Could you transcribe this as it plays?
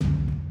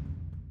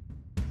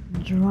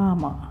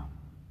Drama.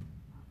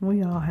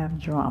 We all have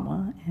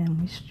drama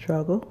and we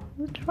struggle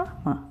with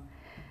drama.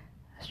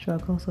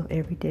 Struggles of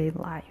everyday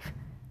life.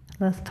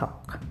 Let's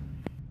talk.